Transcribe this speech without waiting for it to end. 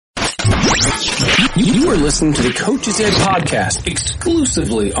You are listening to the Coach's Ed podcast,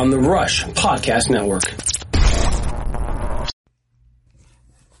 exclusively on the Rush Podcast Network.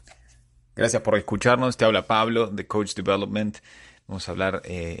 Gracias por escucharnos. Te habla Pablo de Coach Development. Vamos a hablar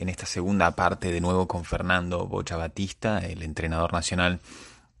en esta segunda parte de nuevo con Fernando Bocha Batista, el entrenador nacional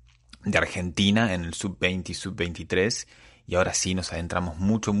de Argentina en el SUB20 y SUB23. Y ahora sí nos adentramos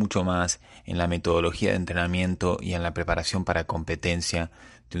mucho más en la metodología de entrenamiento y en la preparación para competencia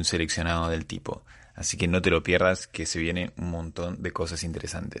de un seleccionado del tipo. Así que no te lo pierdas, que se viene un montón de cosas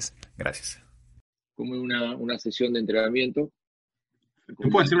interesantes. Gracias. Como una sesión de entrenamiento. ¿Te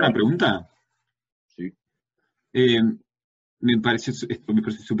puedo hacer una pregunta? Sí. Me parece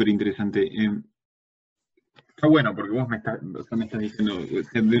súper interesante. Está bueno porque vos me estás diciendo,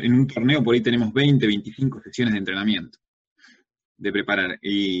 en un torneo por ahí tenemos 20, 25 sesiones de entrenamiento, de preparar.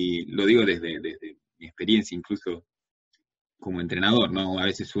 Y lo digo desde mi experiencia, incluso como entrenador, ¿no? A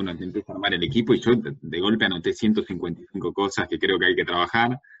veces uno te empieza a armar el equipo y yo de golpe anoté 155 cosas que creo que hay que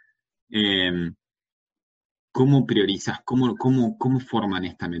trabajar. ¿Cómo priorizas? ¿Cómo forman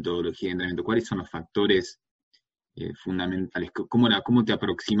esta metodología de entrenamiento? ¿Cuáles son los factores fundamentales? ¿Cómo te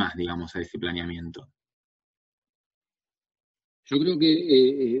aproximas, digamos, a ese planeamiento? Yo creo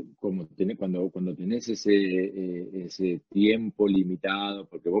que cuando tenés ese tiempo limitado,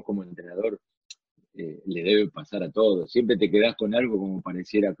 porque vos como entrenador le debe pasar a todos, siempre te quedás con algo como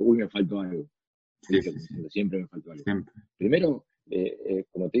pareciera que, me faltó algo. Sí. Siempre me faltó algo. Siempre. Primero,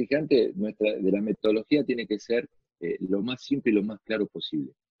 como te dije antes, de la metodología tiene que ser lo más simple y lo más claro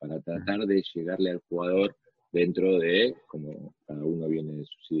posible, para tratar de llegarle al jugador dentro de, como cada uno viene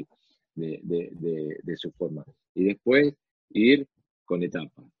de su forma. Y después ir con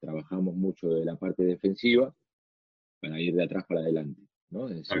etapas. Trabajamos mucho de la parte defensiva para ir de atrás para adelante, ¿no?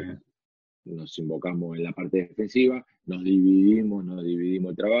 Es decir, nos invocamos en la parte defensiva, nos dividimos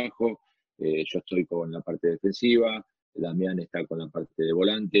el trabajo. Yo estoy con la parte defensiva, Damián está con la parte de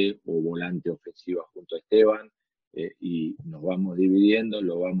volante o volante ofensiva junto a Esteban, y nos vamos dividiendo,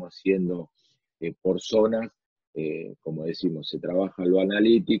 lo vamos haciendo por zonas. Como decimos, se trabaja lo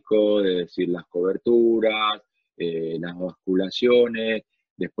analítico, es decir, las coberturas, las basculaciones,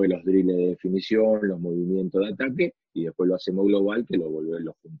 después los drills de definición, los movimientos de ataque, y después lo hacemos global, que lo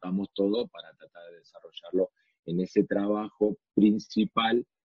juntamos todo para tratar de desarrollarlo en ese trabajo principal,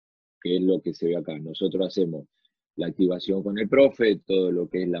 que es lo que se ve acá. Nosotros hacemos la activación con el profe, todo lo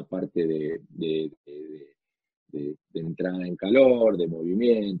que es la parte de entrada en calor, de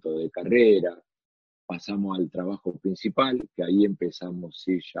movimiento, de carrera. Pasamos al trabajo principal, que ahí empezamos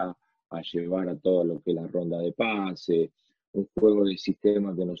ya a llevar a todo lo que es la ronda de pase, un juego de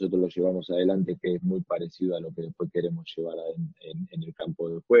sistema que nosotros lo llevamos adelante, que es muy parecido a lo que después queremos llevar en el campo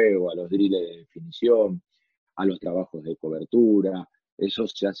de juego, a los drills de definición, a los trabajos de cobertura. Eso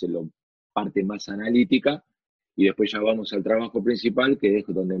se hace la parte más analítica, y después ya vamos al trabajo principal, que es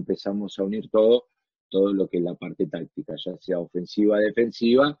donde empezamos a unir todo lo que es la parte táctica, ya sea ofensiva,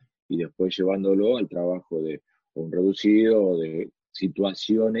 defensiva, y después llevándolo al trabajo de un reducido o de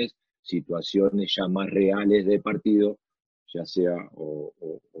situaciones ya más reales de partido, ya sea o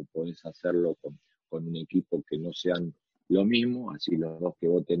podés hacerlo con un equipo que no sean lo mismo, así los dos que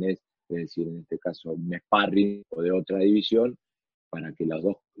vos tenés, es decir, en este caso un sparring o de otra división, para que los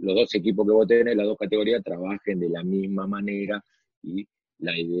dos equipos que vos tenés, las dos categorías, trabajen de la misma manera, y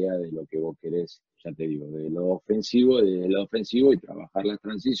la idea de lo que vos querés, ya te digo, desde lo ofensivo y trabajar las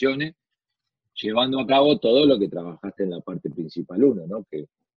transiciones, llevando a cabo todo lo que trabajaste en la parte principal 1, ¿no? Que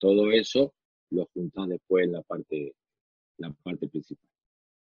todo eso lo juntás después en la parte principal.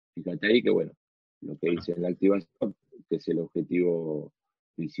 Fíjate ahí que, bueno, lo que hice en la activación, que es el objetivo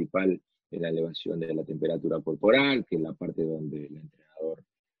principal, es la elevación de la temperatura corporal, que es la parte donde el entrenador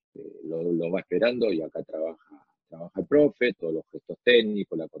lo va esperando, y acá trabaja el profe, todos los gestos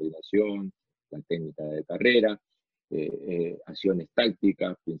técnicos, la coordinación, la técnica de carrera, acciones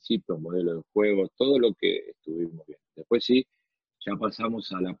tácticas, principios, modelos de juego, todo lo que estuvimos viendo. Después sí, ya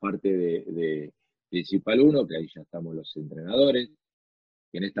pasamos a la parte de principal 1, que ahí ya estamos los entrenadores,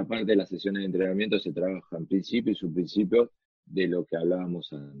 y en esta parte de las sesiones de entrenamiento se trabajan principios y subprincipios de lo que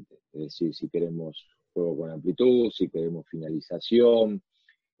hablábamos antes. Es decir, si queremos juego con amplitud, si queremos finalización,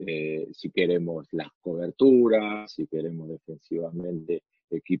 si queremos las coberturas, si queremos defensivamente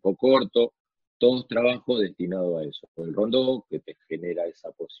equipo corto, todos trabajos destinados a eso. El rondó, que te genera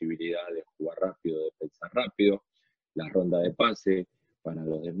esa posibilidad de jugar rápido, de pensar rápido, la ronda de pase para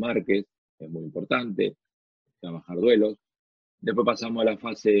los desmarques, es muy importante, trabajar duelos. Después pasamos a la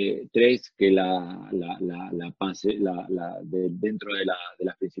fase 3, que la fase, dentro de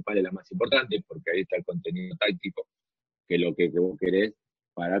las principales, la más importante, porque ahí está el contenido táctico, que es lo que vos querés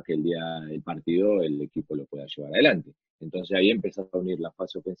para que el día del partido el equipo lo pueda llevar adelante. Entonces ahí empezás a unir la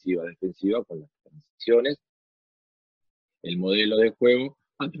fase ofensiva-defensiva con las transiciones, el modelo de juego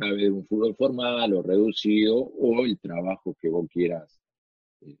a través de un fútbol formal o reducido o el trabajo que vos quieras.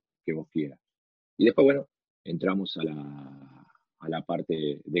 Y después, bueno, entramos a la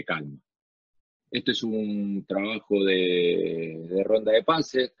parte de calma. Este es un trabajo de ronda de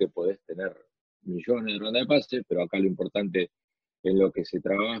pases, que podés tener millones de rondas de pases, pero acá lo importante es lo que se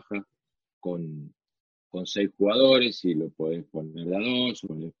trabaja con 6 jugadores, y lo podés poner de a 2, o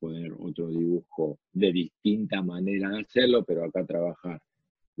podés poner otro dibujo de distinta manera de hacerlo, pero acá trabajar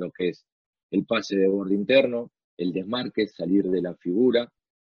lo que es el pase de borde interno, el desmarque, salir de la figura,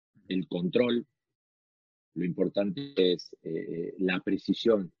 el control. Lo importante es la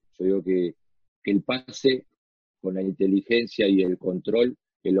precisión. Yo digo que el pase con la inteligencia y el control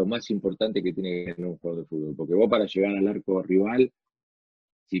es lo más importante que tiene que tener un jugador de fútbol, porque vos, para llegar al arco rival,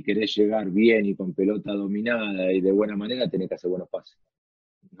 si querés llegar bien y con pelota dominada y de buena manera, tenés que hacer buenos pases.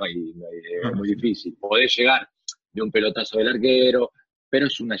 Es muy difícil. Podés llegar de un pelotazo del arquero, pero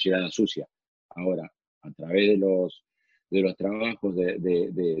es una llegada sucia. Ahora, a través de los trabajos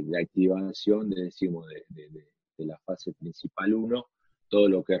de activación, de la fase principal 1, todo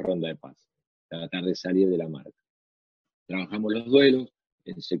lo que es ronda de pase, tratar de salir de la marca. Trabajamos los duelos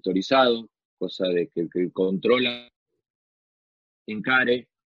en sectorizado, cosa de que el que controla encare,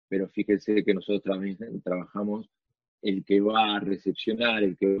 pero fíjense que nosotros trabajamos el que va a recepcionar,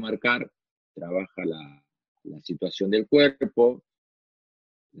 el que va a marcar, trabaja la situación del cuerpo.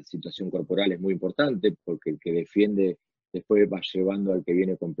 La situación corporal es muy importante, porque el que defiende después va llevando al que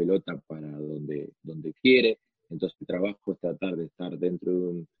viene con pelota para donde quiere. Entonces el trabajo es tratar de estar dentro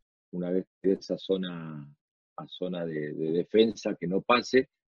de una vez de esa zona de defensa, que no pase.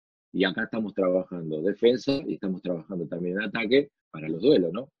 Y acá estamos trabajando defensa y estamos trabajando también en ataque para los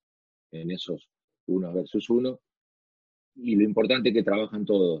duelos, ¿no? En esos 1 versus 1. Y lo importante es que trabajan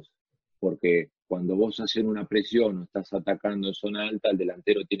todos, porque cuando vos haces una presión o estás atacando en zona alta, el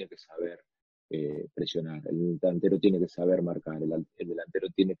delantero tiene que saber presionar, el delantero tiene que saber marcar, el delantero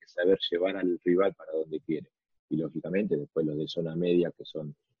tiene que saber llevar al rival para donde quiere. Y lógicamente después los de zona media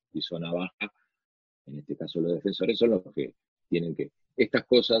y zona baja, en este caso los defensores, son los que tienen que... Estas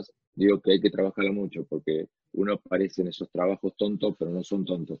cosas, digo que hay que trabajarlas mucho, porque uno parece en esos trabajos tontos, pero no son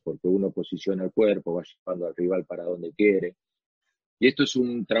tontos, porque uno posiciona el cuerpo, va llevando al rival para donde quiere. Y esto es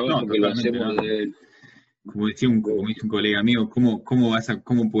un trabajo que lo hacemos desde... Como dice un colega mío,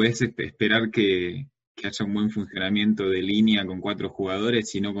 ¿cómo podés esperar que haya un buen funcionamiento de línea con 4 jugadores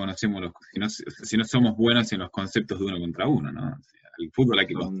si no conocemos si no somos buenos en los conceptos de 1 contra 1, ¿no? O sea, el fútbol hay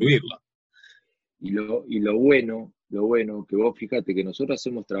que construirlo. Y lo bueno, que vos fíjate que nosotros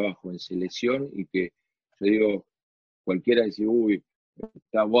hacemos trabajo en selección, y que yo digo, cualquiera dice, uy,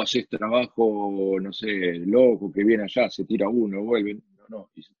 vos haces trabajo, no sé, loco, que viene allá, se tira uno, vuelven. No,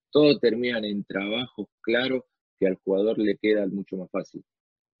 y todo terminan en trabajos claros que al jugador le queda mucho más fácil.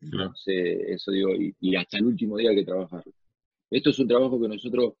 Entonces, eso digo, y hasta el último día hay que trabajarlo. Esto es un trabajo que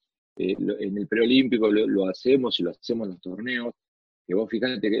nosotros en el preolímpico lo hacemos, y lo hacemos en los torneos, que vos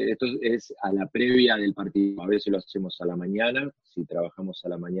fíjate que esto es a la previa del partido. A veces lo hacemos a la mañana, si trabajamos a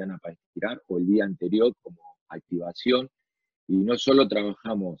la mañana para estirar, o el día anterior como activación. Y no solo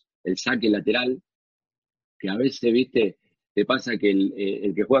trabajamos el saque lateral, que a veces, viste, te pasa que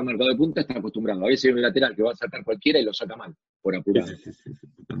el que juega mercado de punta está acostumbrado. A veces hay un lateral que va a sacar cualquiera y lo saca mal, por apurado. Sí.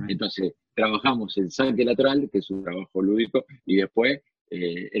 Entonces, trabajamos el saque lateral, que es un trabajo lúdico, y después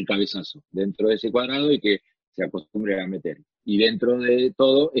el cabezazo dentro de ese cuadrado, y que se acostumbre a meter. Y dentro de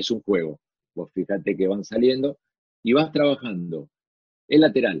todo es un juego. Vos fíjate que van saliendo y vas trabajando el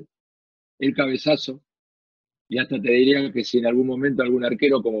lateral, el cabezazo. Y hasta te diría que si en algún momento algún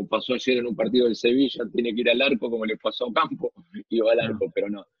arquero, como pasó ayer en un partido del Sevilla, tiene que ir al arco, como le pasó a Ocampo, y va al arco, pero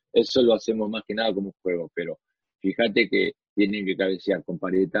no, eso lo hacemos más que nada como un juego. Pero fíjate que tienen que cabecear con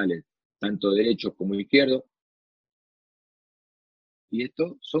parietales, tanto derechos como izquierdos. Y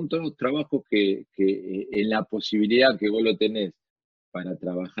estos son todos trabajos que en la posibilidad que vos lo tenés para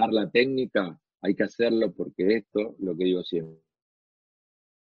trabajar la técnica, hay que hacerlo, porque esto, lo que digo siempre,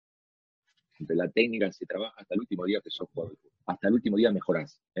 la técnica se trabaja hasta el último día que sos jugador. Hasta el último día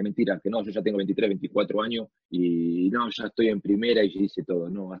mejorás. Es mentira que no, yo ya tengo 23, 24 años y no, ya estoy en primera y ya hice todo.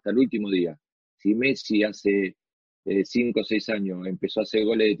 No, hasta el último día. Si Messi hace 5 o 6 años empezó a hacer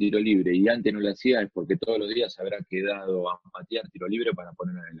goles de tiro libre y antes no lo hacía, es porque todos los días se habrá quedado a patear tiro libre para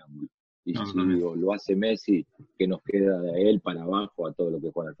ponerlo en el ángulo. Y si lo hace Messi, que nos queda de él para abajo a todo lo que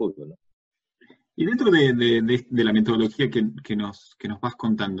juega al fútbol, ¿no? Y dentro de la metodología que nos vas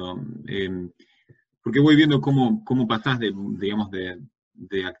contando, porque voy viendo cómo pasás de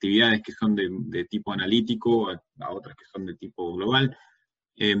de actividades que son de tipo analítico a otras que son de tipo global.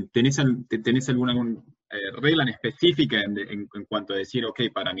 ¿Tenés alguna regla en específica en cuanto a decir, ok,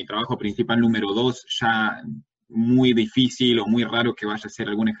 para mi trabajo principal número 2 ya muy difícil o muy raro que vaya a hacer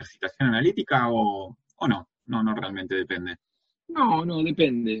alguna ejercitación analítica o no? No realmente depende. No,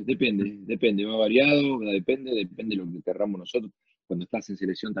 depende, va variado, depende de lo que querramos nosotros. Cuando estás en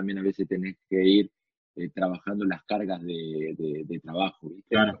selección también a veces tenés que ir trabajando las cargas de trabajo,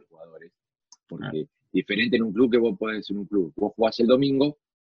 ¿viste? De Claro, los jugadores. claro, Porque diferente en un club que vos podés en un club. Vos jugás el domingo,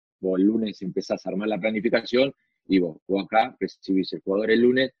 vos el lunes empezás a armar la planificación y vos acá, recibís el jugador el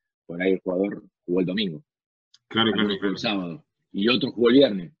lunes, por ahí el jugador jugó el domingo, claro, algunos jugó el claro, sábado y otro jugó el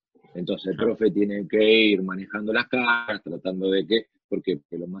viernes. Entonces el claro, profe tiene que ir manejando las cargas, tratando de porque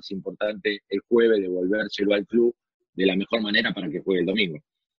lo más importante el jueves devolvérselo al club de la mejor manera para que juegue el domingo.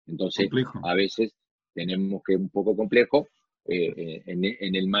 Entonces complejo. a veces tenemos que un poco complejo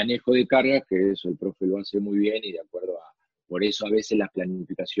en el manejo de cargas, que eso el profe lo hace muy bien y de acuerdo a, por eso a veces la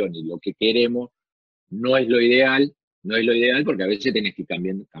planificación y lo que queremos no es lo ideal, porque a veces tenés que ir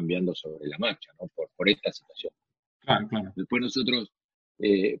cambiando sobre la marcha, ¿no? Por esta situación. Claro, claro. Después nosotros,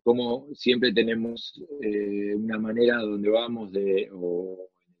 como siempre tenemos una manera donde vamos, o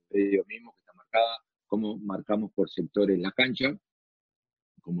en el medio mismo que está marcada, cómo marcamos por sectores la cancha,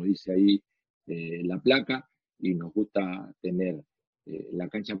 como dice ahí la placa, y nos gusta tener la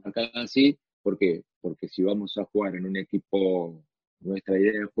cancha marcada así, ¿por qué? Porque si vamos a jugar en un equipo, nuestra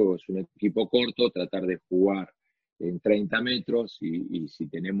idea de juego es un equipo corto, tratar de jugar en 30 metros, y si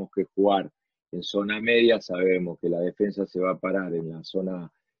tenemos que jugar en zona media, sabemos que la defensa se va a parar en la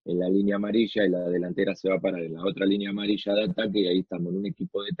zona, en la línea amarilla, y la delantera se va a parar en la otra línea amarilla de ataque, y ahí estamos en un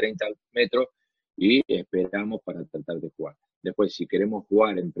equipo de 30 metros y esperamos para tratar de jugar. Después, si queremos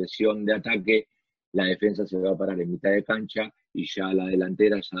jugar en presión de ataque, la defensa se va a parar en mitad de cancha y ya la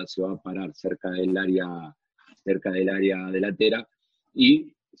delantera ya se va a parar cerca del área delantera.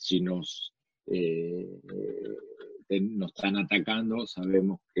 Y si nos están atacando,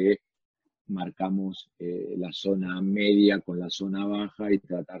 sabemos que marcamos la zona media con la zona baja y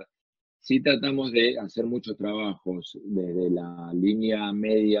tratamos de hacer muchos trabajos desde la línea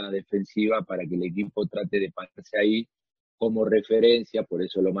media defensiva para que el equipo trate de pararse ahí como referencia, por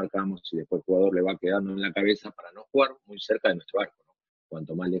eso lo marcamos y después el jugador le va quedando en la cabeza para no jugar muy cerca de nuestro arco, ¿no?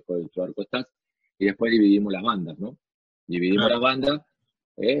 Cuanto más lejos de nuestro arco estás, y después dividimos las bandas, ¿no? Dividimos Claro. las bandas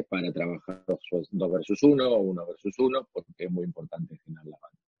para trabajar 2 versus 1, 1 versus 1, porque es muy importante generar la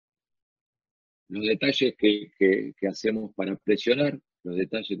banda. Los detalles que hacemos para presionar, los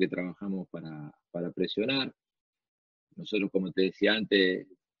detalles que trabajamos para presionar. Nosotros, como te decía antes,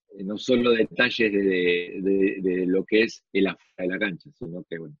 no solo detalles de lo que es el afuera de la cancha, sino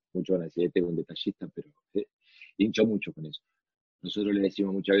que, bueno, muchos van a decir, este es un detallista, pero hincho mucho con eso. Nosotros le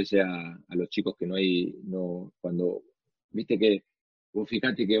decimos muchas veces a los chicos que cuando, viste que, vos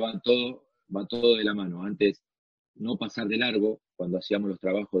fijate que va todo de la mano. Antes, no pasar de largo, cuando hacíamos los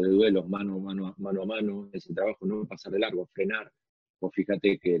trabajos de duelos mano a mano, ese trabajo no pasar de largo, frenar. Vos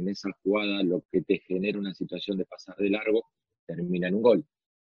fíjate que en esa jugada lo que te genera una situación de pasar de largo termina en un gol.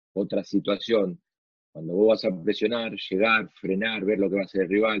 Otra situación, cuando vos vas a presionar, llegar, frenar, ver lo que va a hacer el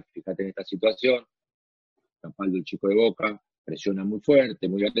rival, fíjate en esta situación, Capaldo, el chico de Boca, presiona muy fuerte,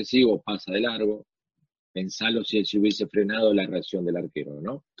 muy agresivo, pasa de largo, pensalo si hubiese frenado la reacción del arquero,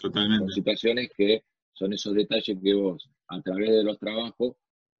 ¿no? Son Totalmente. situaciones que son esos detalles que vos, a través de los trabajos,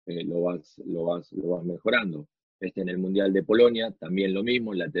 lo vas mejorando. En el Mundial de Polonia, también lo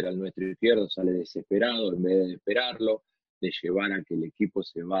mismo, el lateral nuestro izquierdo sale desesperado, en vez de esperarlo, de llevar a que el equipo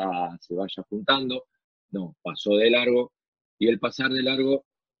se vaya juntando, no, pasó de largo, y el pasar de largo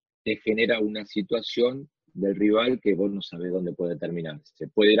te genera una situación del rival que vos no sabés dónde puede terminar. Se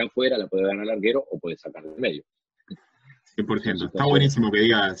puede ir afuera, la puede ganar el arquero o puede sacar del medio. Son 100%. situaciones. Está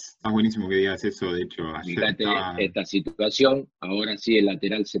buenísimo que digas eso. De hecho, ayer Fíjate estaba. esta situación, ahora sí el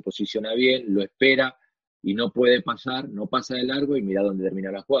lateral se posiciona bien, lo espera y no puede pasar, no pasa de largo y mira dónde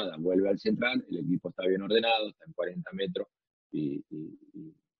termina la jugada. Vuelve al central, el equipo está bien ordenado, está en 40 metros y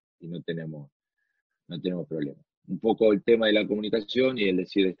no tenemos problema. Un poco el tema de la comunicación y el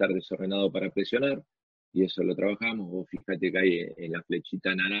decir estar desordenado para presionar, y eso lo trabajamos. Vos fíjate que hay en la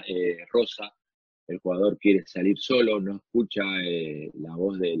flechita rosa, el jugador quiere salir solo, no escucha la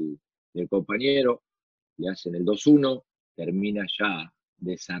voz del compañero, le hacen el 2-1, termina ya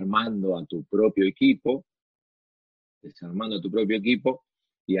desarmando a tu propio equipo,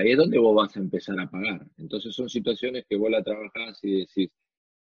 y ahí es donde vos vas a empezar a pagar. Entonces son situaciones que vos la trabajás y decís,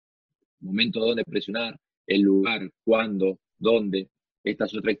 momento donde presionar, el lugar, cuándo, dónde. Esta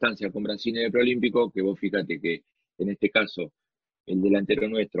es otra instancia con Brasil en el preolímpico, que vos fíjate que en este caso el delantero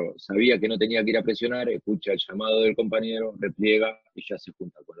nuestro sabía que no tenía que ir a presionar, escucha el llamado del compañero, repliega y ya se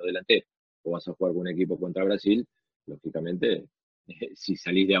junta con los delanteros. O vas a jugar con un equipo contra Brasil, lógicamente, si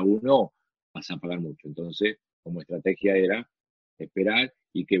salís de a uno, vas a pagar mucho. Entonces, como estrategia era esperar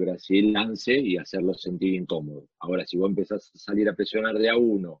y que Brasil lance y hacerlo sentir incómodo. Ahora, si vos empezás a salir a presionar de a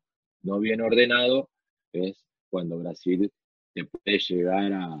uno, no bien ordenado, es cuando Brasil te puede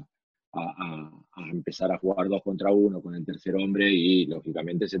llegar a empezar a jugar 2 contra 1 con el tercer hombre y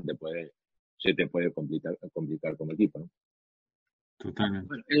lógicamente se te puede complicar como equipo, ¿no? Totalmente.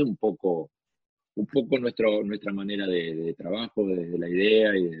 Bueno, es un poco nuestra manera de trabajo, desde la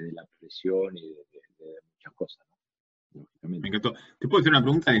idea y desde la presión y de muchas cosas, ¿no? Me Lógicamente. encantó. Te puedo hacer una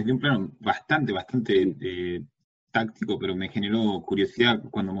pregunta desde un plano bastante Sí, táctico, pero me generó curiosidad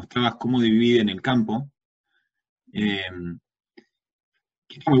cuando mostrabas cómo dividen el campo. Eh,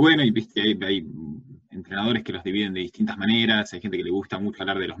 que está muy bueno, y viste, hay entrenadores que los dividen de distintas maneras, hay gente que le gusta mucho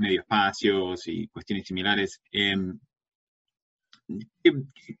hablar de los medio espacios y cuestiones similares. ¿Qué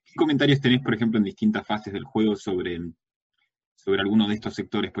comentarios tenés, por ejemplo, en distintas fases del juego sobre alguno de estos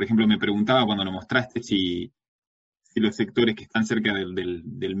sectores? Por ejemplo, me preguntaba cuando lo mostraste si los sectores que están cerca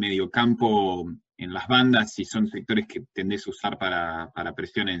del medio campo en las bandas, si son sectores que tendés a usar para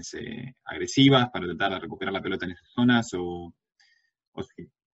presiones agresivas, para tratar de recuperar la pelota en esas zonas, o si,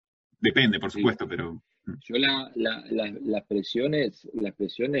 depende, por sí. supuesto, pero Yo las presiones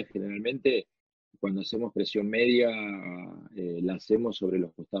generalmente, cuando hacemos presión media, la hacemos sobre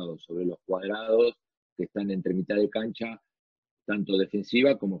los costados, sobre los cuadrados que están entre mitad de cancha, tanto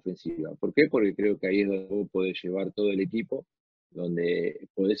defensiva como ofensiva. ¿Por qué? Porque creo que ahí es donde vos podés llevar todo el equipo, donde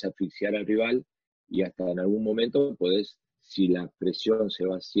podés asfixiar al rival y hasta en algún momento podés, si la presión se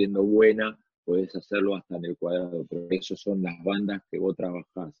va haciendo buena, podés hacerlo hasta en el cuadrado. Pero eso son las bandas que vos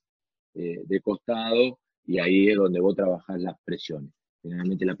trabajás de costado y ahí es donde vos trabajás las presiones.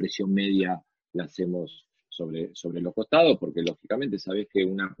 Generalmente la presión media la hacemos sobre los costados porque lógicamente sabés que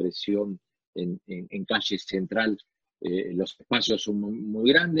una presión en calle central, los espacios son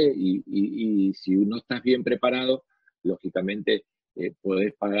muy grandes y si no estás bien preparado, lógicamente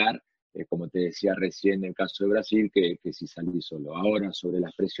podés pagar, como te decía recién en el caso de Brasil, que si salís solo. Ahora, sobre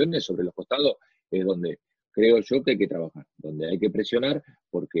las presiones, sobre los costados, es donde creo yo que hay que trabajar, donde hay que presionar,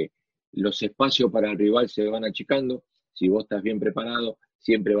 porque los espacios para el rival se van achicando. Si vos estás bien preparado,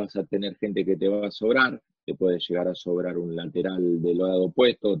 siempre vas a tener gente que te va a sobrar, te puede llegar a sobrar un lateral del lado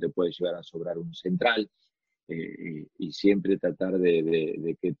opuesto, te puede llegar a sobrar un central, y siempre tratar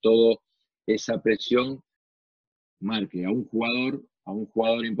de que toda esa presión marque a un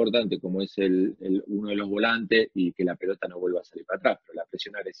jugador importante como es uno de los volantes y que la pelota no vuelva a salir para atrás, pero la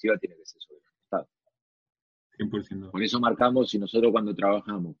presión agresiva tiene que ser sobre el costado. 100%. Por eso marcamos, y nosotros cuando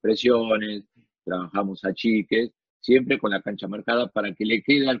trabajamos presiones, trabajamos achiques, siempre con la cancha marcada para que le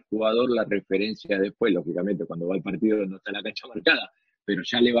quede al jugador la referencia después. Lógicamente, cuando va al partido no está la cancha marcada, pero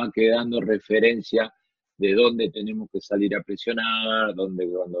ya le va quedando referencia de dónde tenemos que salir a presionar, dónde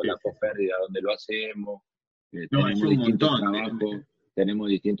cuando Sí, la sí, sí. pérdida, dónde lo hacemos. No, ayuda un montón. Tenemos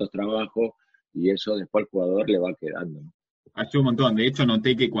distintos trabajos y eso después al jugador le va quedando, ¿no? Ayuda un montón. De hecho,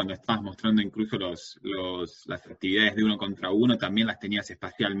 noté que cuando estabas mostrando incluso las actividades de uno contra uno, también las tenías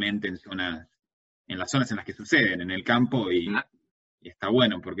espacialmente en las zonas en las que suceden, en el campo, y está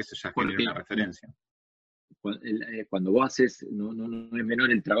bueno, porque eso ya genera una Porque referencia. cuando vos haces, no es menor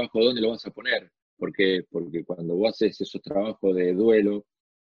el trabajo dónde lo vas a poner, porque cuando vos haces esos trabajos de duelo,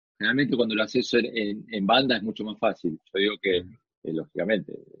 generalmente cuando lo haces en banda es mucho más fácil. Yo digo que, Mm.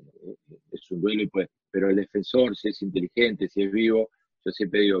 lógicamente, es un duelo, pero el defensor, si es inteligente, si es vivo, yo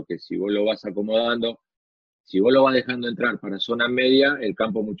siempre digo que si vos lo vas acomodando, si vos lo vas dejando entrar para zona media, el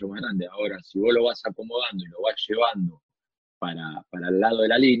campo es mucho más grande. Ahora, si vos lo vas acomodando y lo vas llevando para el lado de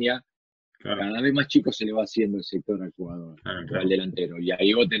la línea, Claro, cada vez más chico se le va haciendo el sector al jugador claro, o al claro. delantero. Y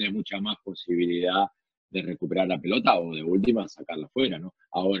ahí vos tenés mucha más posibilidad de recuperar la pelota o de última sacarla afuera, ¿no?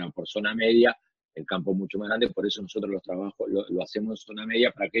 Ahora, por zona media, el campo es mucho más grande, por eso nosotros los trabajos lo hacemos en zona media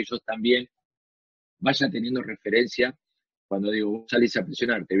para que ellos también vayan teniendo referencia. Cuando digo, vos salís a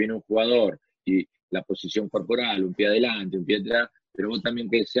presionar, te viene un jugador y la posición corporal, un pie adelante, un pie atrás, pero vos también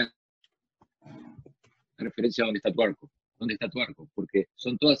que seas referencia a dónde está tu arco, dónde está tu arco, porque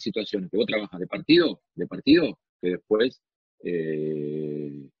son todas situaciones que vos trabajas de partido, que después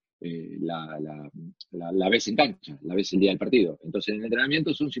la ves en cancha, la ves el día del partido. Entonces, en el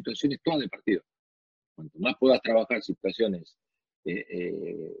entrenamiento son situaciones todas de partido. Cuanto más puedas trabajar situaciones,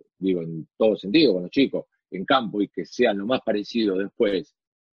 digo, en todo sentido, con los chicos, en campo y que sean lo más parecido después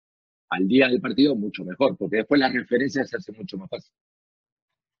al día del partido, mucho mejor, porque después las referencias se hacen mucho más fácil.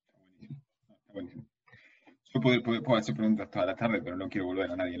 Está buenísimo. Yo puedo hacer preguntas toda la tarde, pero no quiero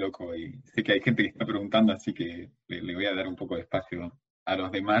volver a nadie loco. Y sé que hay gente que está preguntando, así que le voy a dar un poco de espacio a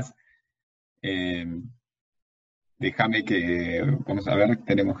los demás. Eh, Déjame que, vamos a ver,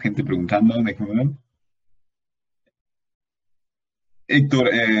 tenemos gente preguntando, déjame ver. Héctor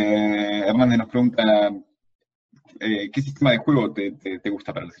Hernández nos pregunta, ¿qué sistema de juego te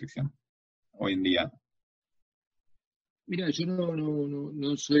gusta para la selección hoy en día? Mira, yo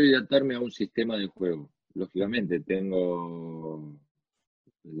no soy de atarme a un sistema de juego. Lógicamente, tengo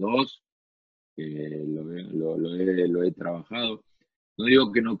dos que lo he trabajado. No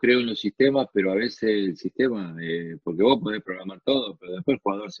digo que no creo en los sistemas, pero a veces el sistema, porque vos podés programar todo, pero después el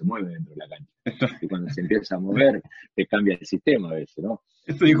jugador se mueve dentro de la cancha. Y cuando se empieza a mover, te cambia el sistema a veces, ¿no?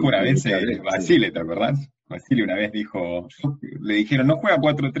 Esto dijo una Y vez muchas veces. Basile, ¿te acordás? Basile una vez dijo, le dijeron, no juega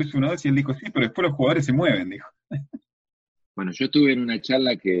 4-3-1-2, y él dijo, sí, pero después los jugadores se mueven, dijo. Bueno, yo estuve en una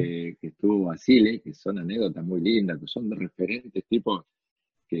charla que estuvo Basile, que son anécdotas muy lindas, que son de referentes tipos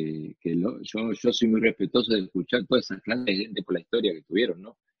yo soy muy respetuoso de escuchar todas esas clases de gente por la historia que tuvieron,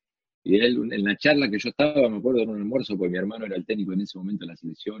 ¿no? Y él, en la charla que yo estaba, me acuerdo, en un almuerzo, porque mi hermano era el técnico en ese momento de la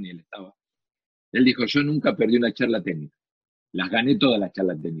selección y él estaba. Él dijo, yo nunca perdí una charla técnica. Las gané todas las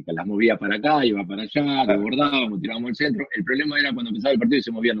charlas técnicas. Las movía para acá, iba para allá, desbordábamos, tirábamos el centro. El problema era cuando empezaba el partido y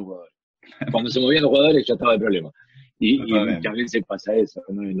se movían los jugadores. Cuando se movían los jugadores ya estaba el problema. Y muchas veces pasa eso,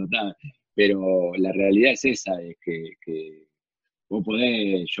 no es notable. Pero la realidad es esa, es que vos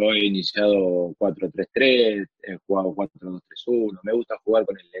podés, yo he iniciado 4-3-3, he jugado 4-2-3-1, me gusta jugar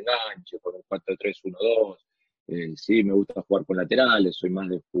con el enganche, con el 4-3-1-2, sí, me gusta jugar con laterales, soy más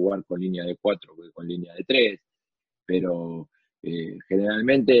de jugar con línea de 4 que con línea de 3, pero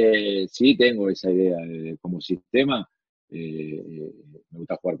generalmente sí tengo esa idea como sistema, me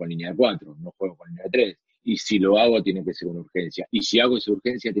gusta jugar con línea de 4, no juego con línea de 3, y si lo hago tiene que ser una urgencia, y si hago esa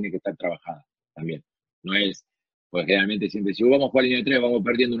urgencia tiene que estar trabajada también, no es. Porque generalmente siempre, si vamos a jugar línea de 3, vamos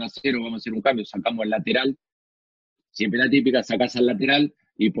perdiendo 1-0, vamos a hacer un cambio, sacamos el lateral. Siempre la típica, sacás al lateral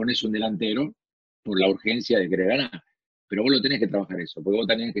y pones un delantero por la urgencia de querer ganar. Pero vos lo tenés que trabajar eso, porque vos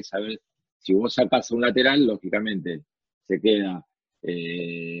tenés que saber, si vos sacás un lateral, lógicamente se queda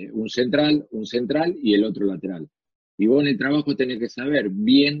un central y el otro lateral. Y vos en el trabajo tenés que saber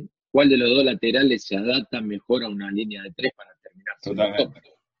bien cuál de los dos laterales se adapta mejor a una línea de 3 para terminar siendo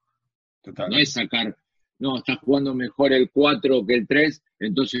top. No es sacar, no, está jugando mejor el 4 que el 3,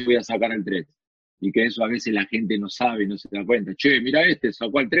 entonces voy a sacar el 3. Y que eso a veces la gente no sabe y no se da cuenta. Che, mira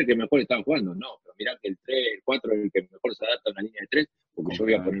sacó al 3 que mejor estaba jugando. No, pero mira que el 3, el 4 es el que mejor se adapta a una línea de 3, porque yo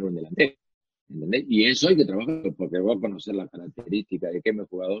voy a poner un delantero. ¿Entendés? Y eso hay que trabajar porque voy a conocer la característica de qué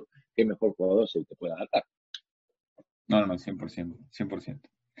mejor jugador se te puede adaptar. No, 100%, 100%.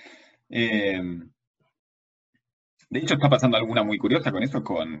 De hecho, está pasando alguna muy curiosa con eso,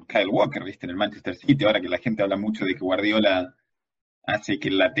 con Kyle Walker, ¿viste? En el Manchester City, ahora que la gente habla mucho de que Guardiola hace que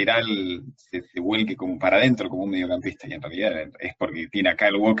el lateral se vuelque como para adentro, como un mediocampista, y en realidad es porque tiene a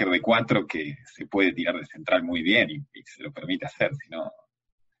Kyle Walker de 4 que se puede tirar de central muy bien y se lo permite hacer, si no,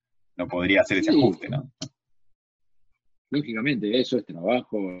 no podría hacer ese ajuste, ¿no? Lógicamente, eso es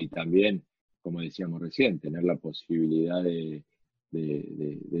trabajo y también, como decíamos recién, tener la posibilidad de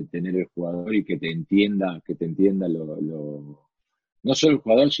tener el jugador y que te entienda no solo el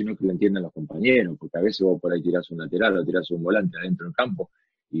jugador, sino que lo entiendan los compañeros, porque a veces vos por ahí tirás un lateral o tirás un volante adentro del campo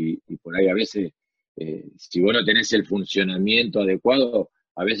y por ahí a veces, si vos no tenés el funcionamiento adecuado,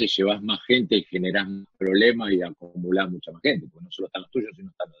 a veces llevas más gente y generás más problemas y acumulás mucha más gente, porque no solo están los tuyos,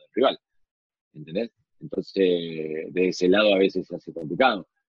 sino están los del rival, ¿entendés? Entonces, de ese lado a veces se hace complicado,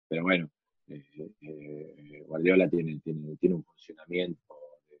 pero bueno, Guardiola tiene un funcionamiento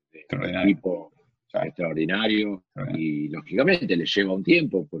de equipo extraordinario y lógicamente le lleva un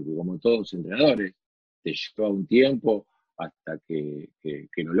tiempo, porque como todos entrenadores, te lleva un tiempo hasta que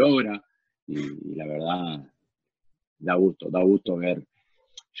lo logra y la verdad da gusto ver.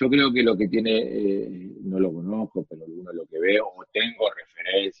 Yo creo que lo que tiene, no lo conozco, pero alguno lo que veo o tengo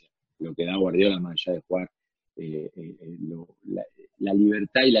referencia, lo que da Guardiola más allá de jugar, la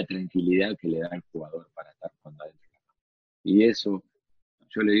libertad y la tranquilidad que le da al jugador para estar jugando adentro. Y eso,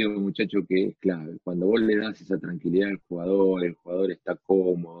 yo le digo, muchacho, que es clave. Cuando vos le das esa tranquilidad al jugador, el jugador está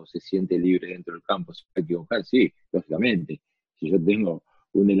cómodo, se siente libre dentro del campo, se puede equivocar, sí, lógicamente. Si yo tengo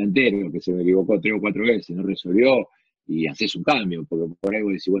un delantero que se me equivocó 3 o 4 veces, no resolvió, y haces un cambio, porque por ahí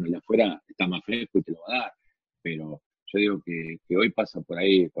vos decís, bueno, el de afuera está más fresco y te lo va a dar. Pero yo digo que hoy pasa por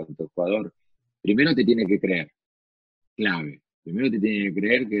ahí cuando el jugador primero te tiene que creer, clave. Primero te tiene que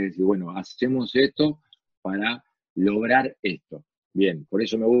creer que decir, bueno, hacemos esto para lograr esto. Bien, por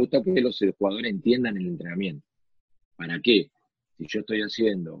eso me gusta que los jugadores entiendan el entrenamiento. ¿Para qué? Si yo estoy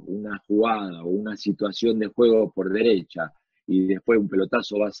haciendo una jugada o una situación de juego por derecha y después un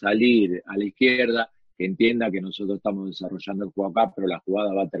pelotazo va a salir a la izquierda, que entienda que nosotros estamos desarrollando el juego acá, pero la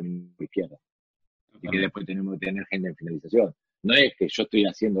jugada va a terminar a la izquierda. Y que después tenemos que tener gente en finalización. No es que yo estoy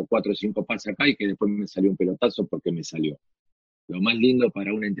haciendo 4 o 5 pases acá y que después me salió un pelotazo porque me salió. Lo más lindo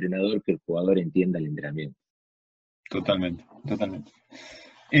para un entrenador es que el jugador entienda el entrenamiento. Totalmente.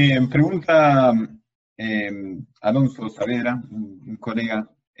 Pregunta Alonso Saavedra, un colega,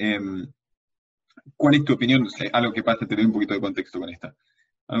 ¿cuál es tu opinión? Algo que pasa, te doy un poquito de contexto con esta.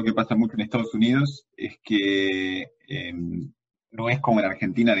 Algo que pasa mucho en Estados Unidos es que no es como en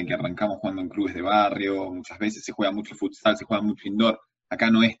Argentina, de que arrancamos jugando en clubes de barrio, muchas veces se juega mucho futsal, se juega mucho indoor,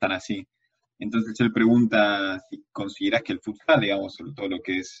 acá no es tan así. Entonces él pregunta si consideras que el futsal, digamos, sobre todo lo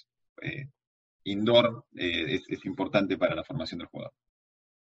que es indoor, es importante para la formación del jugador.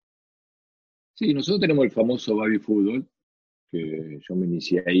 Sí, nosotros tenemos el famoso baby fútbol, que yo me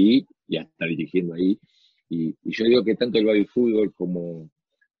inicié ahí y hasta dirigiendo ahí. Y yo digo que tanto el baby fútbol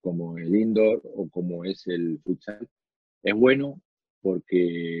como el indoor o como es el futsal es bueno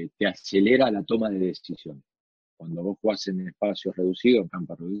porque te acelera la toma de decisiones. Cuando vos jugás en espacios reducidos, en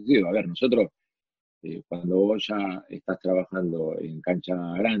campos reducidos, a ver, nosotros cuando vos ya estás trabajando en cancha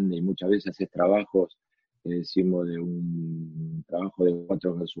grande y muchas veces haces trabajos, decimos, de un trabajo de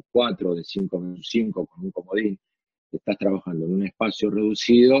 4 versus 4, de 5 versus 5 con un comodín, estás trabajando en un espacio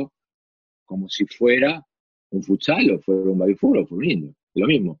reducido como si fuera un futsal o fuera un baby fútbol o fuera un lindo. Lo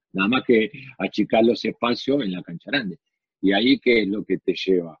mismo, nada más que achicar los espacios en la cancha grande. Y ahí, ¿qué es lo que te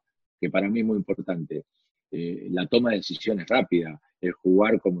lleva? Que para mí es muy importante. La toma de decisiones rápida, el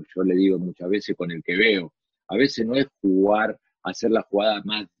jugar, como yo le digo muchas veces, con el que veo. A veces no es jugar, hacer la jugada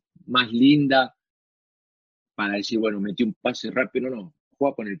más linda para decir, bueno, metí un pase rápido, no.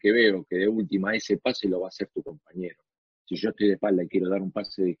 Juega con el que veo, que de última ese pase lo va a hacer tu compañero. Si yo estoy de espalda y quiero dar un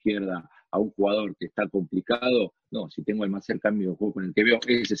pase de izquierda a un jugador que está complicado, no, si tengo el más cercano mío, juego con el que veo,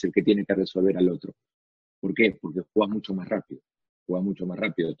 ese es el que tiene que resolver al otro. ¿Por qué? Porque juegas mucho más rápido,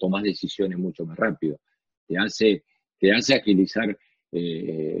 tomas decisiones mucho más rápido, te hace agilizar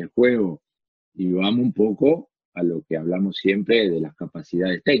el juego. Y vamos un poco a lo que hablamos siempre de las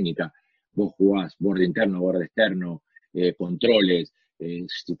capacidades técnicas. Vos jugás borde interno, borde externo, controles,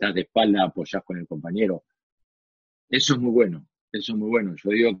 si estás de espalda apoyás con el compañero. Eso es muy bueno, eso es muy bueno. Yo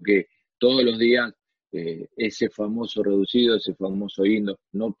digo que todos los días ese famoso reducido, ese famoso indoor,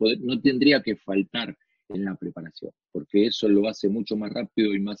 no tendría que faltar en la preparación, porque eso lo hace mucho más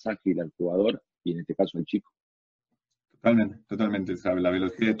rápido y más ágil al jugador y en este caso al chico. Totalmente. La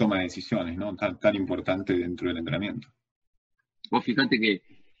velocidad de toma de decisiones, ¿no? Tan importante dentro del entrenamiento. Vos fíjate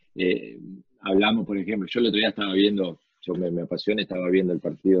que hablamos, por ejemplo, yo el otro día estaba viendo, yo me apasiona, estaba viendo el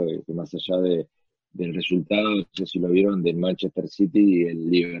partido que más allá del resultado, no sé si lo vieron, del Manchester City y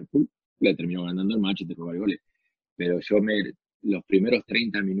el Liverpool, le terminó ganando el Manchester por varios goles, pero los primeros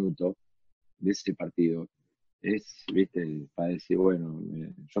 30 minutos de ese partido es, viste, para decir, bueno,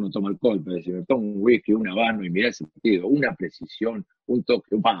 yo no tomo alcohol, pero decir, me tomo un whisky, un habano y mirá ese partido, una precisión, un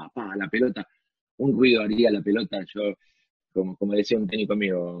toque, la pelota, un ruido haría la pelota, yo, como decía un técnico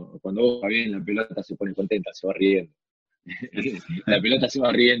mío, cuando vos va bien, la pelota se pone contenta, se va riendo. La pelota se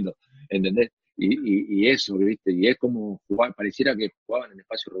va riendo, ¿entendés? Y eso, ¿viste? Y es como jugar, pareciera que jugaban en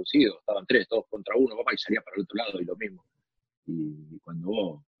espacio reducido, estaban 3, todos contra 1, papá, y salía para el otro lado y lo mismo. Y cuando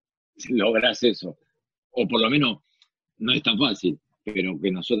vos lográs eso, o por lo menos no es tan fácil, pero que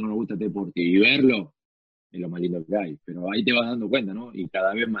a nosotros nos gusta este deporte y verlo es lo más lindo que hay. Pero ahí te vas dando cuenta, ¿no? Y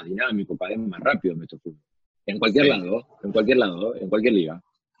cada vez más dinámico, cada vez más rápido nuestro fútbol. En cualquier lado, en cualquier liga.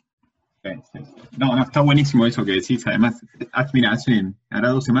 Sí. No, está buenísimo eso que decís. Además, mira, ahora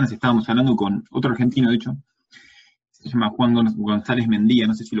 2 semanas estábamos hablando con otro argentino, de hecho, se llama Juan González Mendía,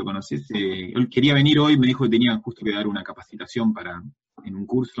 no sé si lo conoces. Él quería venir hoy, me dijo que tenía justo que dar una capacitación en un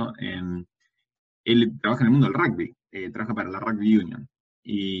curso. Él trabaja en el mundo del rugby, trabaja para la Rugby Union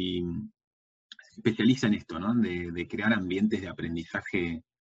y se especializa en esto, ¿no? De crear ambientes de aprendizaje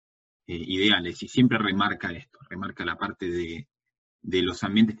ideales, y siempre remarca la parte de los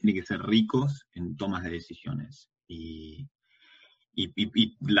ambientes tienen que ser ricos en tomas de decisiones. Y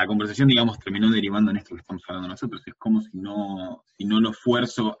la conversación, digamos, terminó derivando en esto que estamos hablando nosotros. Es como si no lo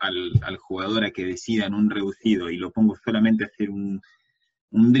fuerzo al jugador a que decida en un reducido y lo pongo solamente a hacer un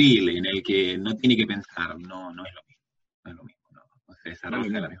drill en el que no tiene que pensar, no es lo mismo, no se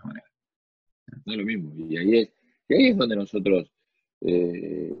desarrolla de la misma manera. No es lo mismo. Y ahí es donde nosotros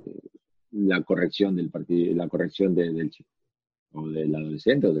la corrección del partido, la corrección del chico, o del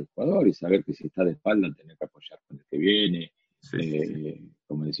adolescente o del jugador, y saber que si está de espalda tener que apoyar con el que viene,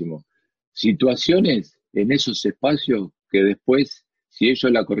 como decimos, situaciones en esos espacios que después, si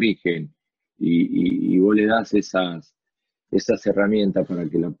ellos la corrigen y vos le das esas herramientas para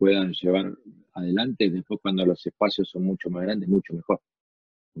que la puedan llevar adelante, después cuando los espacios son mucho más grandes, mucho mejor,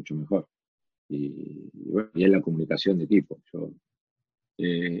 mucho mejor. Bueno, y es la comunicación de equipo.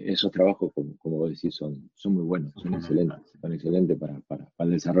 Esos trabajos, como vos decís, son muy buenos, son excelentes para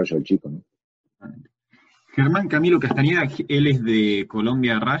el desarrollo del chico, ¿no? Germán Camilo Castañeda, él es de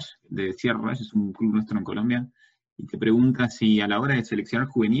Colombia Rush, de Sierra Rush, es un club nuestro en Colombia, y te pregunta si a la hora de seleccionar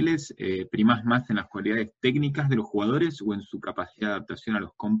juveniles primás más en las cualidades técnicas de los jugadores o en su capacidad de adaptación a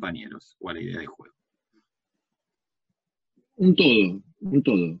los compañeros o a la idea de juego. Un todo.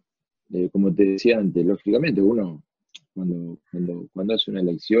 Como te decía antes, lógicamente uno cuando hace una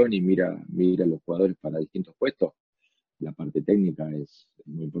elección y mira a los jugadores para distintos puestos, la parte técnica es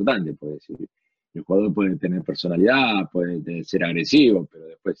muy importante, puede decir. El jugador puede tener personalidad, puede ser agresivo, pero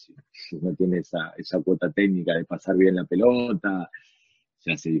después si no tiene esa cuota técnica de pasar bien la pelota,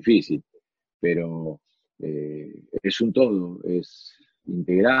 se hace difícil. Pero es un todo, es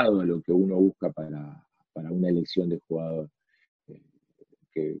integrado a lo que uno busca para una elección de jugador.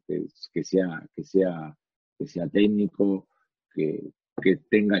 Que sea técnico, que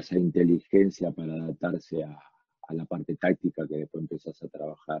tenga esa inteligencia para adaptarse a la parte táctica, que después empezás a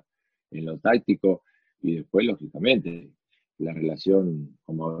trabajar en lo táctico, y después, lógicamente, la relación,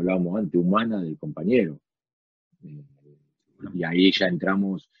 como hablábamos antes, humana del compañero. Y ahí ya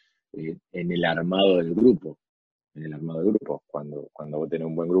entramos en el armado del grupo. Cuando vos tenés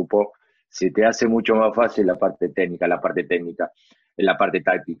un buen grupo, se te hace mucho más fácil la parte técnica, la parte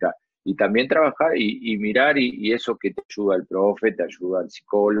táctica. Y también trabajar y mirar, y eso que te ayuda el profe, te ayuda el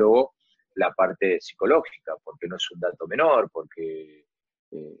psicólogo, la parte psicológica, porque no es un dato menor, porque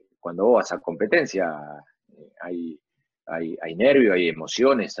cuando vos vas a competencia hay nervio, hay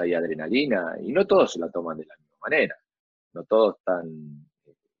emociones, hay adrenalina, y no todos se la toman de la misma manera, no todos están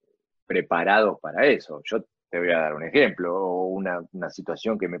preparados para eso. Yo te voy a dar un ejemplo, o una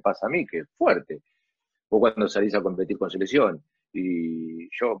situación que me pasa a mí, que es fuerte. Vos cuando salís a competir con selección, y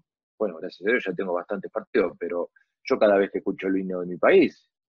yo, bueno, gracias a Dios ya tengo bastantes partidos, pero yo cada vez que escucho el himno de mi país,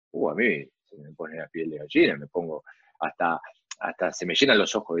 a mí se me pone la piel de gallina, me pongo hasta se me llenan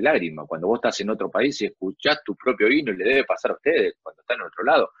los ojos de lágrimas. Cuando vos estás en otro país y escuchás tu propio himno, y le debe pasar a ustedes cuando están en otro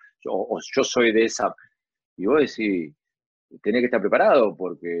lado, yo soy de esa, y vos decís, tenés que estar preparado,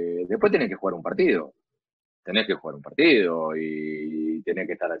 porque después tenés que jugar un partido. Y tenés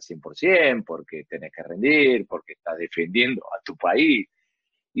que estar al 100%, porque tenés que rendir, porque estás defendiendo a tu país,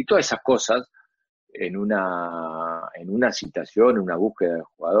 y todas esas cosas en una situación, una búsqueda de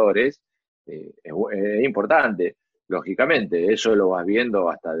jugadores, es importante. Lógicamente, eso lo vas viendo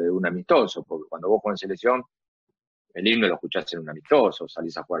hasta de un amistoso, porque cuando vos juegas en selección, el himno lo escuchás en un amistoso,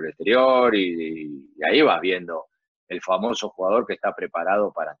 salís a jugar al exterior y ahí vas viendo el famoso jugador que está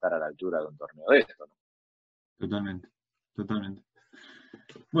preparado para estar a la altura de un torneo de esto, ¿no? Totalmente.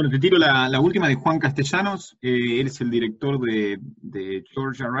 Bueno, te tiro la última de Juan Castellanos. Él es el director de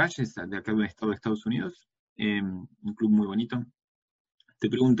Georgia Rush, de acá de un estado de Estados Unidos, un club muy bonito. Te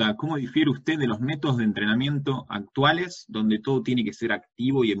pregunta, ¿cómo difiere usted de los métodos de entrenamiento actuales, donde todo tiene que ser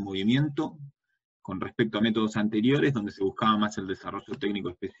activo y en movimiento, con respecto a métodos anteriores, donde se buscaba más el desarrollo técnico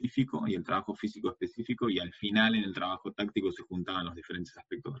específico y el trabajo físico específico, y al final en el trabajo táctico se juntaban los diferentes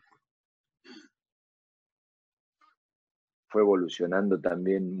aspectos del juego? Fue evolucionando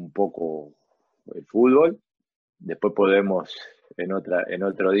también un poco el fútbol. Después podemos en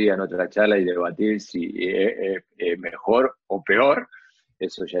otro día, en otra charla, y debatir si es mejor o peor.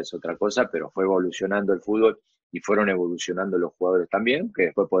 Eso ya es otra cosa, pero fue evolucionando el fútbol y fueron evolucionando los jugadores también, que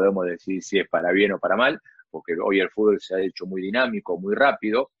después podemos decir si es para bien o para mal, porque hoy el fútbol se ha hecho muy dinámico, muy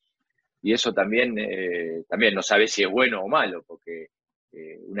rápido, y eso también no sabe si es bueno o malo, porque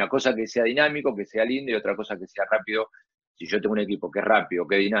una cosa que sea dinámico, que sea lindo, y otra cosa que sea rápido. Si yo tengo un equipo que es rápido,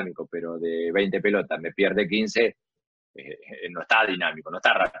 que es dinámico, pero de 20 pelotas me pierde 15, no está dinámico, no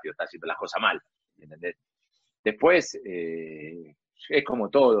está rápido, está haciendo las cosas mal, ¿entendés? Después, es como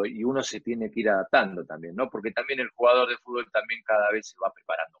todo, y uno se tiene que ir adaptando también, ¿no? Porque también el jugador de fútbol también cada vez se va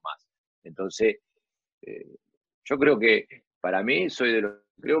preparando más. Entonces, yo creo que, para mí,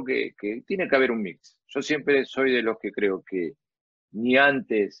 creo que tiene que haber un mix. Yo siempre soy de los que creo que ni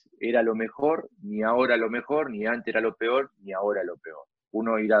antes era lo mejor, ni ahora lo mejor, ni antes era lo peor, ni ahora lo peor.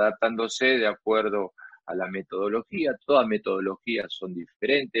 Uno irá adaptándose de acuerdo a la metodología. Todas metodologías son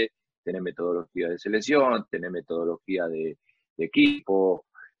diferentes. Tenés metodología de selección, tenés metodología de equipo,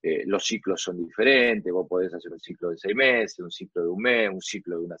 los ciclos son diferentes. Vos podés hacer un ciclo de 6 meses, un ciclo de un mes, un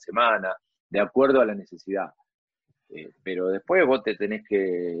ciclo de una semana, de acuerdo a la necesidad. Pero después vos te tenés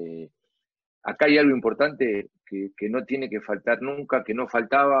que... Acá hay algo importante que no tiene que faltar nunca, que no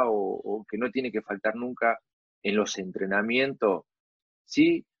faltaba o que no tiene que faltar nunca en los entrenamientos.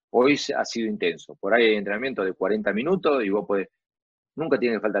 Sí, hoy ha sido intenso. Por ahí hay entrenamiento de 40 minutos y vos podés. Nunca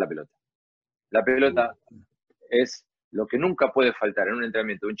tiene que faltar la pelota. La pelota es lo que nunca puede faltar en un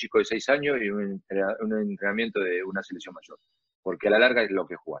entrenamiento de un chico de 6 años y un entrenamiento de una selección mayor. Porque a la larga es lo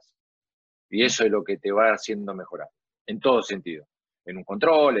que jugás. Y eso es lo que te va haciendo mejorar. En todo sentido. En un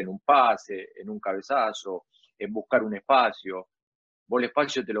control, en un pase, en un cabezazo, en buscar un espacio. Vos el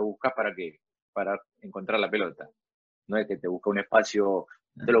espacio te lo buscás ¿para qué? Para encontrar la pelota. No es que te busca un espacio,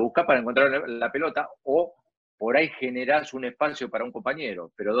 te lo buscás para encontrar la pelota o por ahí generás un espacio para un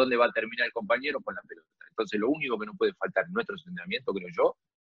compañero, pero ¿dónde va a terminar el compañero? Con la pelota. Entonces lo único que no puede faltar en nuestro entrenamiento, creo yo,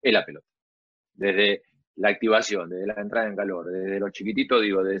 es la pelota. Desde la activación, desde la entrada en calor, desde los chiquititos,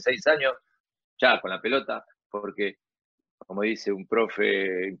 digo, desde 6 años, ya con la pelota, porque como dice un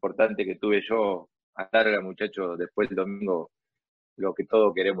profe importante que tuve yo, a larga, muchachos, después del domingo, lo que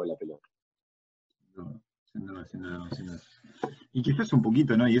todos queremos es la pelota. No, sin duda. Y quizás un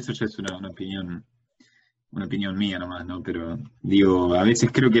poquito, ¿no? Y eso ya es una opinión mía nomás, ¿no? Pero digo, a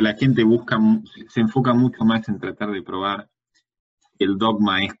veces creo que la gente se enfoca mucho más en tratar de probar si el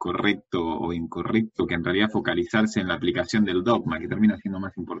dogma es correcto o incorrecto, que en realidad focalizarse en la aplicación del dogma, que termina siendo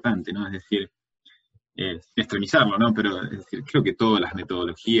más importante, ¿no? Es decir, extremizarlo, ¿no? Pero es decir, creo que todas las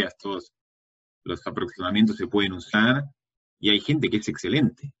metodologías, todos los aproximamientos se pueden usar, y hay gente que es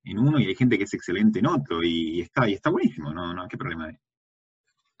excelente en uno y hay gente que es excelente en otro, y está buenísimo, ¿no? ¿Qué problema hay?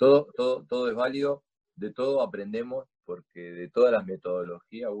 Todo es válido, de todo aprendemos, porque de todas las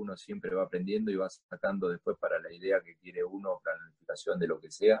metodologías uno siempre va aprendiendo y va sacando después para la idea que quiere uno, planificación de lo que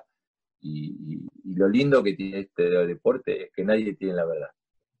sea, y lo lindo que tiene este deporte es que nadie tiene la verdad.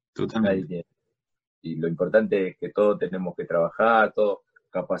 Totalmente. Nadie tiene. Y lo importante es que todos tenemos que trabajar, todos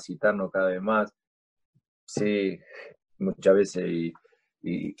capacitarnos cada vez más. Sí, muchas veces,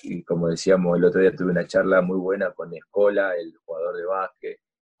 y como decíamos, el otro día tuve una charla muy buena con Escola, el jugador de básquet,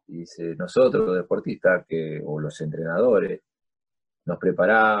 y dice, nosotros los deportistas o los entrenadores, nos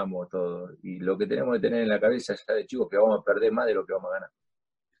preparamos, todo, y lo que tenemos que tener en la cabeza ya de chicos es que vamos a perder más de lo que vamos a ganar.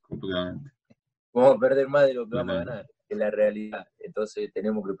 Completamente. Vamos a perder más de lo que vamos a ganar, es la realidad. Entonces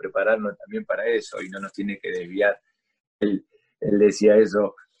tenemos que prepararnos también para eso y no nos tiene que desviar. Él decía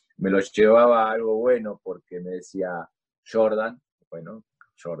eso, me lo llevaba a algo bueno porque me decía Jordan,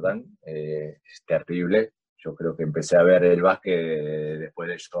 es terrible. Yo creo que empecé a ver el básquet después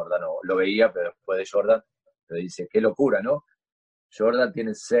de Jordan, o lo veía, pero después de Jordan, pero dice, qué locura, ¿no? Jordan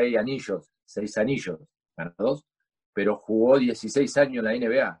tiene 6 anillos, ganó 2, pero jugó 16 años en la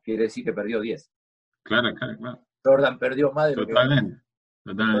NBA, quiere decir que perdió 10. Claro. Jordan perdió más de lo que ganó. Totalmente.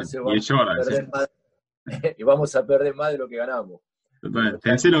 Entonces Y es Jordan, y vamos a perder más de lo que ganamos. Totalmente.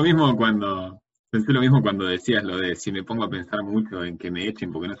 Pensé lo mismo cuando decías lo de si me pongo a pensar mucho en que me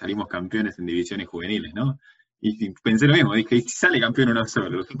echen porque no salimos campeones en divisiones juveniles, ¿no? Y pensé lo mismo, dije, y si sale campeón uno solo,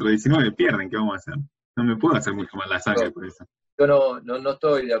 los otros 19 pierden, ¿qué vamos a hacer? No me puedo hacer mucho más la sangre por eso. Yo no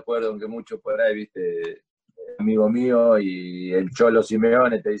estoy de acuerdo, aunque muchos por ahí, viste, amigo mío, y el Cholo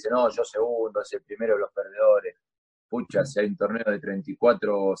Simeone te dice, no, yo segundo, es el primero de los perdedores. Pucha, si hay un torneo de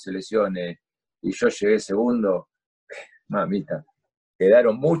 34 selecciones y yo llegué segundo, mamita,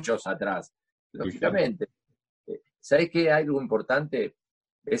 quedaron muchos atrás, lógicamente. ¿Sabés qué? Algo importante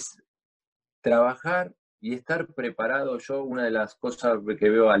es trabajar y estar preparado. Yo, una de las cosas que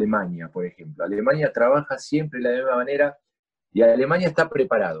veo a Alemania, por ejemplo, Alemania trabaja siempre de la misma manera y Alemania está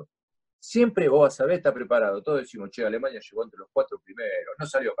preparado. Siempre vos vas a ver, está preparado. Todos decimos, che, Alemania llegó entre los 4 primeros, no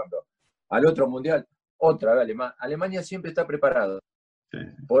salió campeón. Al otro mundial, otra vez Alemania siempre está preparado. Sí.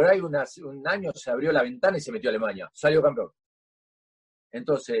 Por ahí un año se abrió la ventana y se metió Alemania, salió campeón.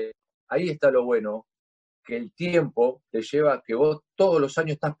 Entonces, ahí está lo bueno, que el tiempo te lleva a que vos todos los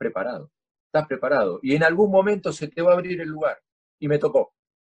años estás preparado, y en algún momento se te va a abrir el lugar, y me tocó,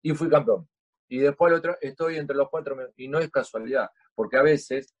 y fui campeón, y después estoy entre los 4, y no es casualidad, porque a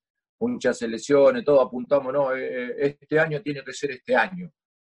veces, muchas selecciones, todos apuntamos, no, este año tiene que ser este año,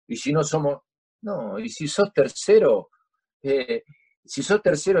 y si no somos, no, y si sos tercero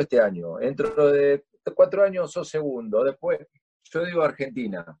este año, dentro de 4 años sos segundo, después, yo digo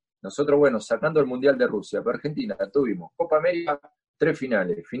Argentina, nosotros, bueno, sacando el Mundial de Rusia, pero Argentina tuvimos Copa América, 3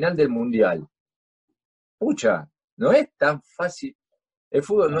 finales, final del Mundial. Pucha, no es tan fácil, el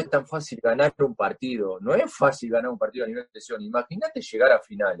fútbol no es tan fácil ganar un partido, no es fácil ganar un partido a nivel de selección, imagínate llegar a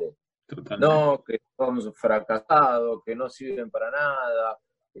finales. Totalmente. No, que somos fracasados, que no sirven para nada,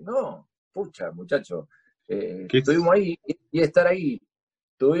 que no, pucha, muchachos, estuvimos ahí y estar ahí.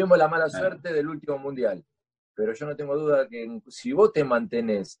 Tuvimos la mala suerte del último Mundial, pero yo no tengo duda que si vos te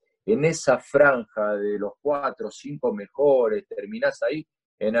mantenés en esa franja de los 4 o 5 mejores, terminás ahí,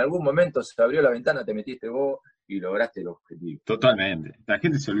 en algún momento se abrió la ventana, te metiste vos y lograste el objetivo. Totalmente. La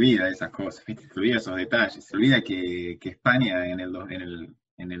gente se olvida de esas cosas, ¿viste? Se olvida de esos detalles. Se olvida que España en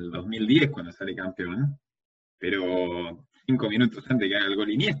el 2010, cuando sale campeón, pero 5 minutos antes que haga el gol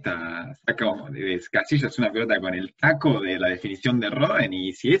Iniesta, saca de Casillas una pelota con el taco de la definición de Robben,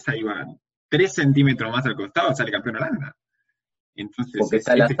 y si esa iba 3 centímetros más al costado, sale campeón Holanda. Entonces, Porque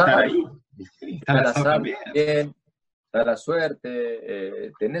está el estar azar, ahí. Está el azar también. Está la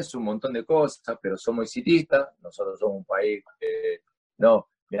suerte, tenés un montón de cosas, pero somos exitistas, nosotros somos un país no,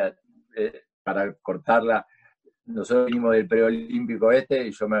 mira, para cortarla, nosotros venimos del preolímpico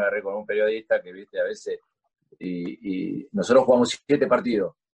y yo me agarré con un periodista que, viste, a veces, y nosotros jugamos 7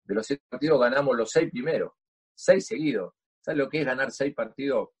 partidos, de los 7 partidos ganamos los 6 primeros, 6 seguidos. ¿Sabes lo que es ganar 6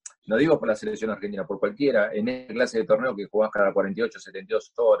 partidos? No digo por la selección argentina, por cualquiera, en esta clase de torneo que jugás cada 48,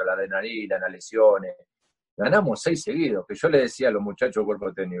 72 horas, la adrenalina, las lesiones. Ganamos 6 seguidos, que yo le decía a los muchachos del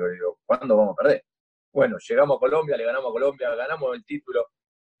cuerpo técnico, digo, ¿cuándo vamos a perder? Bueno, llegamos a Colombia, le ganamos a Colombia, ganamos el título,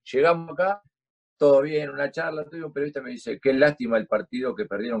 llegamos acá, todo bien, una charla, todo, un periodista me dice, qué lástima el partido que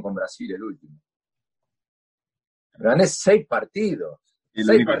perdieron con Brasil, el último. Gané 6 partidos. El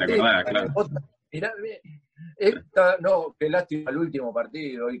 6 único que te partidos. acordaba, claro. Mirá, no, que lástima el último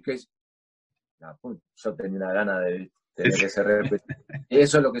partido, y que yo tenía una gana de tener que ser repetido.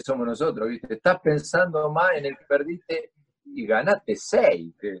 Eso es lo que somos nosotros, ¿viste? Estás pensando más en el que perdiste y ganaste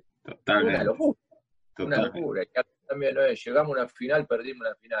 6. Totalmente. Una locura. Una locura. Y acá también llegamos a una final, perdimos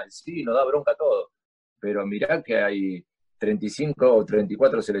una final. Sí, nos da bronca todo. Pero mirá que hay 35 o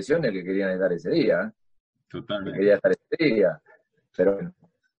 34 selecciones que querían estar ese día. Totalmente. Que querían estar ese día. Pero bueno,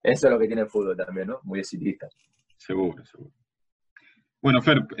 eso es lo que tiene el fútbol también, ¿no? Muy exitista. Seguro, seguro. Bueno,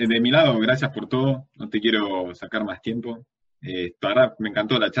 Fer, de mi lado, gracias por todo. No te quiero sacar más tiempo. Ahora me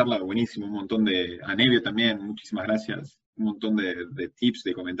encantó la charla, buenísimo. Un montón a Nevio también, muchísimas gracias. Un montón de tips,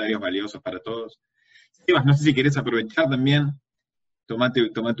 de comentarios valiosos para todos. Sebas, no sé si querés aprovechar también. Tomate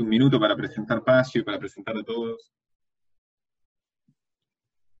un minuto para presentar Pacio y para presentar a todos.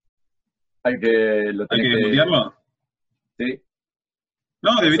 ¿Hay que mutearlo? Sí.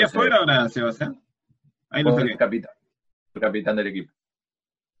 No, debería fuera ahora, Sebas, ¿eh? Ahí lo saqué. El capitán del equipo.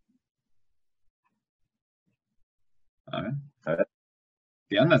 A ver.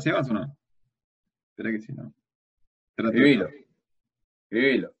 ¿Te anda, Sebas, o no? Espera que sí, ¿no? Escribilo.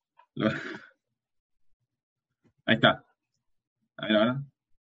 Ahí está. A ver, ahora.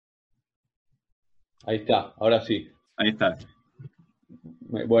 Ahí está, ahora sí. Ahí está.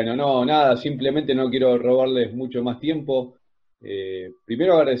 Bueno, no, nada, simplemente no quiero robarles mucho más tiempo.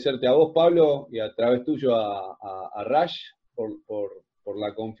 Primero agradecerte a vos, Pablo, y a través tuyo a Rash por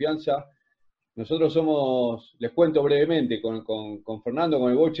la confianza. Nosotros les cuento brevemente, con Fernando,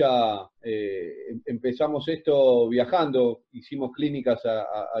 con el Bocha, empezamos esto viajando, hicimos clínicas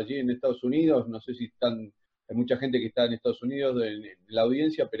allí en Estados Unidos, no sé si hay mucha gente que está en Estados Unidos en la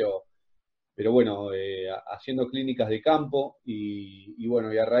audiencia, pero bueno, haciendo clínicas de campo, y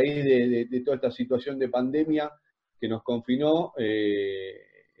bueno, y a raíz de toda esta situación de pandemia que nos confinó,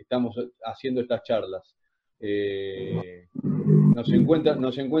 estamos haciendo estas charlas.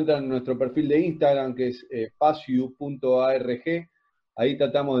 Nos encuentran en nuestro perfil de Instagram, que es paciu.arg. Ahí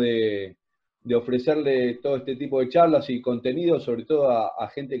tratamos de ofrecerle todo este tipo de charlas y contenidos, sobre todo a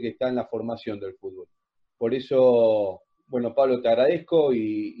gente que está en la formación del fútbol. Por eso, bueno, Pablo, te agradezco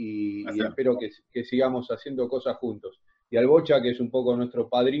y espero que sigamos haciendo cosas juntos. Y al Bocha, que es un poco nuestro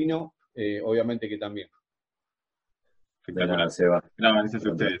padrino, obviamente que también. Espectacular, Seba. No, gracias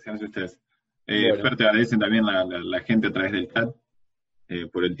a ustedes. Bueno. Fer, te agradecen también la gente a través del chat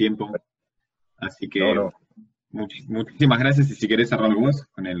por el tiempo. Así que muchísimas gracias, y si querés cerrar vos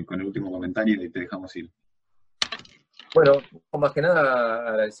con el último comentario y te dejamos ir. Bueno, más que nada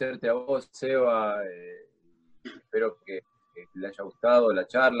agradecerte a vos, Seba. Espero que le haya gustado la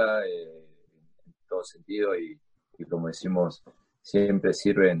charla en todo sentido, y como decimos, siempre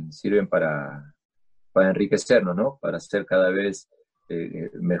sirven para enriquecernos, ¿no? Para ser cada vez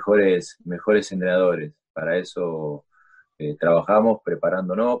mejores entrenadores. Para eso trabajamos,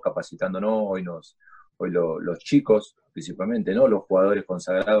 preparándonos, capacitándonos. Hoy los chicos, principalmente, ¿no? Los jugadores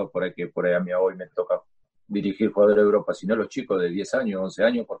consagrados, por ahí a mí hoy me toca dirigir jugadores de Europa, sino los chicos de 10 años, 11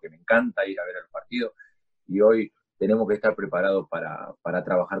 años, porque me encanta ir a ver el partido, y hoy tenemos que estar preparados para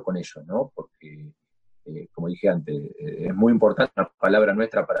trabajar con ellos, ¿no? Porque, como dije antes, es muy importante la palabra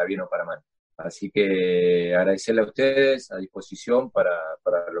nuestra, para bien o para mal. Así que agradecerle a ustedes, a disposición para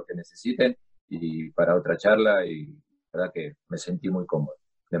lo que necesiten y para otra charla, y la verdad que me sentí muy cómodo.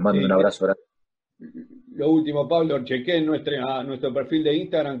 Les mando un abrazo grande. Lo último, Pablo, chequé en nuestro perfil de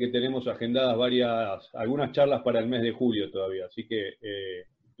Instagram que tenemos agendadas algunas charlas para el mes de julio todavía, así que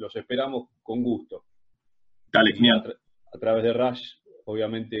los esperamos con gusto. Dale, genial. A través de Rush,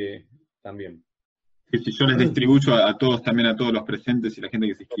 obviamente, también. Si yo les distribuyo a todos, también a todos los presentes y la gente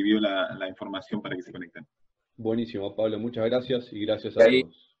que se inscribió la información para que se conecten. Buenísimo, Pablo, muchas gracias y gracias a todos.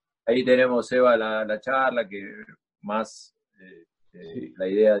 Ahí tenemos, Eva, la charla, que más la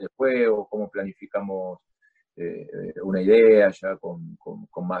idea del juego, cómo planificamos una idea ya con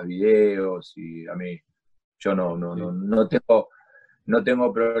más videos, y a mí yo no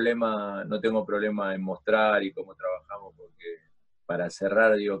tengo problema en mostrar y cómo trabajamos, porque para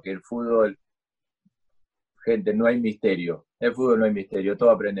cerrar digo que el fútbol, gente, no hay misterio. El fútbol no hay misterio, todo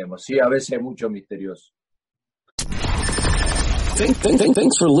aprendemos. Sí, a veces hay mucho misterioso.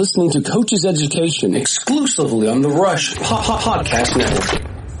 Thanks for listening to Coach's Education exclusively on the Rush Podcast Network.